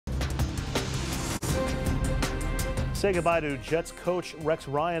Say goodbye to Jets coach Rex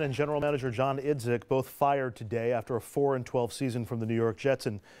Ryan and general manager John Idzik, both fired today after a 4-12 season from the New York Jets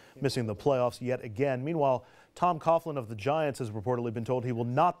and missing the playoffs yet again. Meanwhile, Tom Coughlin of the Giants has reportedly been told he will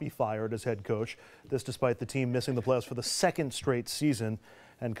not be fired as head coach. This despite the team missing the playoffs for the second straight season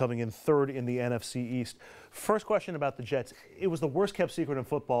and coming in third in the NFC East. First question about the Jets. It was the worst kept secret in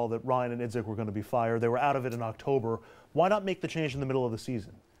football that Ryan and Idzik were going to be fired. They were out of it in October. Why not make the change in the middle of the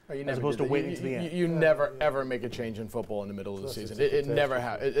season? As opposed to waiting to the end. You never, ever make a change in football in the middle of the season. It never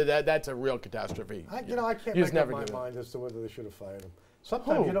happens. That's a real catastrophe. I can't make up my mind as to whether they should have fired him.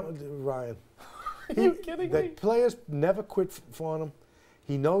 Sometimes you don't, Ryan. Are you kidding me? The players never quit for him.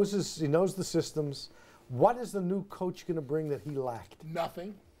 He knows the systems. What is the new coach going to bring that he lacked?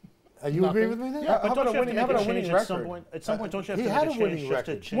 Nothing. You agree with me there? Yeah, but how about a winning record? At some point, don't you have he to had make a winning just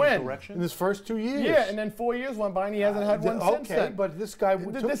to record. change When? direction? In his first 2 years. Yeah, and then 4 years went by and he hasn't had one since then. Okay, but this guy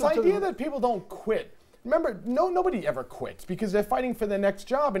took this idea that people don't quit. Remember, nobody ever quits because they're fighting for their next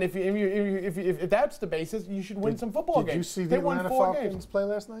job, and if that's the basis, you should win some football games. Did you see they the won Atlanta 4 Falcons games. play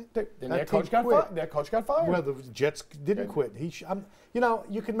last night? Their coach got fired. Well, the Jets didn't quit.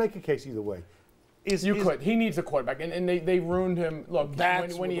 You can make a case either way. Could. He needs a quarterback, and they ruined him. Look,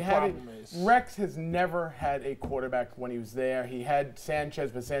 when he had it, Rex has never had a quarterback when he was there. He had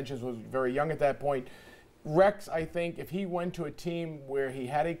Sanchez, but Sanchez was very young at that point. Rex, I think, if he went to a team where he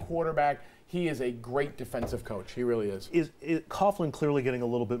had a quarterback, he is a great defensive coach. He really is. Is Coughlin clearly getting a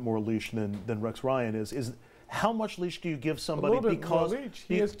little bit more leash than Rex Ryan is? How much leash do you give somebody? A little bit more leash.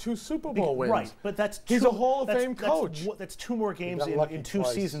 He has 2 Super Bowl wins. Right, but he's a Hall of Fame coach. That's 2 more games in 2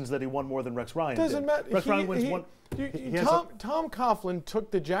 seasons that he won more than Rex Ryan Doesn't did. matter. Rex Ryan wins one. Tom Coughlin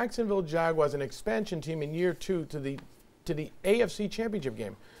took the Jacksonville Jaguars, an expansion team, in year 2 to the AFC Championship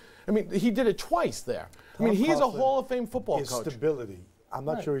game. I mean, he did it twice there. He's a Hall of Fame football coach. Stability. I'm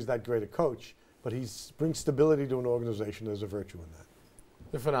not sure he's that great a coach, but he brings stability to an organization. There's a virtue in that.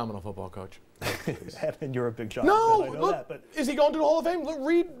 A phenomenal football coach. And you're a big Giants fan, I know look, that. But is he going to the Hall of Fame? Look,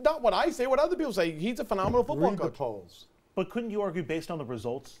 read not what I say, what other people say. He's a phenomenal football coach. Read the polls. But couldn't you argue, based on the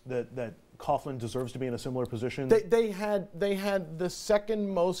results, that Coughlin deserves to be in a similar position? They had the second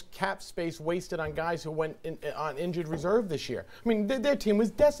most cap space wasted on guys who went on injured reserve this year. I mean, their team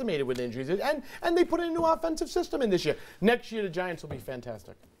was decimated with injuries, and they put in a new offensive system in this year. Next year, the Giants will be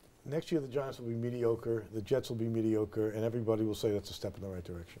fantastic. Next year, the Giants will be mediocre, the Jets will be mediocre, and everybody will say that's a step in the right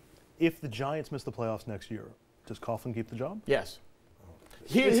direction. If the Giants miss the playoffs next year, does Coughlin keep the job? Yes.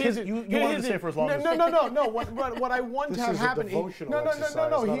 You wanted to stay for as long as... No. What I want to have happen...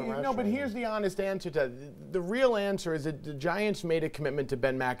 No, but here's the honest answer to that. The real answer is that the Giants made a commitment to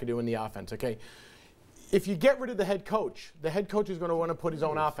Ben McAdoo in the offense, okay? If you get rid of the head coach is going to want to put his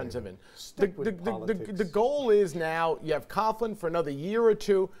own offensive in. The goal is now you have Coughlin for another year or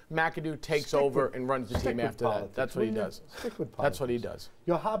 2. McAdoo takes over and runs the team after that. That's what he does. Stick with politics. That's what he does.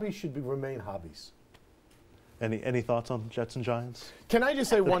 Your hobbies should remain hobbies. Any thoughts on Jets and Giants? Can I just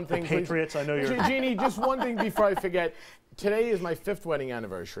say one thing, Patriots, please? I know you're... Jeannie, just one thing before I forget. Today is my 5th wedding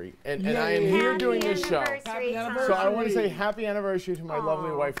anniversary, and I am here doing this show. Happy anniversary. So I want to say happy anniversary to my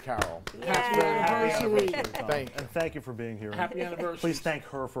lovely wife, Carol. Happy anniversary. And thank you for being here. Happy anniversary. Please thank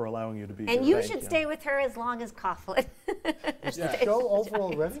her for allowing you to be here. And you should stay with her as long as Coughlin. Is the show over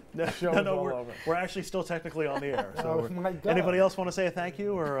already? No, we're actually still technically on the air. So my God. Anybody else want to say a thank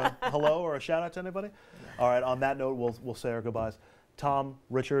you or a hello or a shout out to anybody? All right, on that note, we'll say our goodbyes. Tom,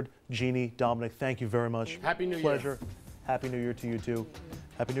 Richard, Jeannie, Dominic, thank you very much. Happy New Year. Pleasure. Happy New Year to you too.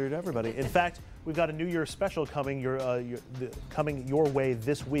 Happy New Year to everybody. In fact, we've got a New Year's special coming your way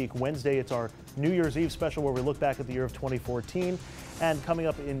this week. Wednesday, it's our New Year's Eve special where we look back at the year of 2014. And coming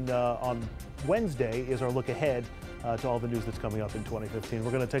up on Wednesday is our look ahead to all the news that's coming up in 2015.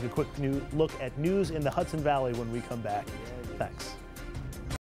 We're going to take a quick look at news in the Hudson Valley when we come back. Thanks.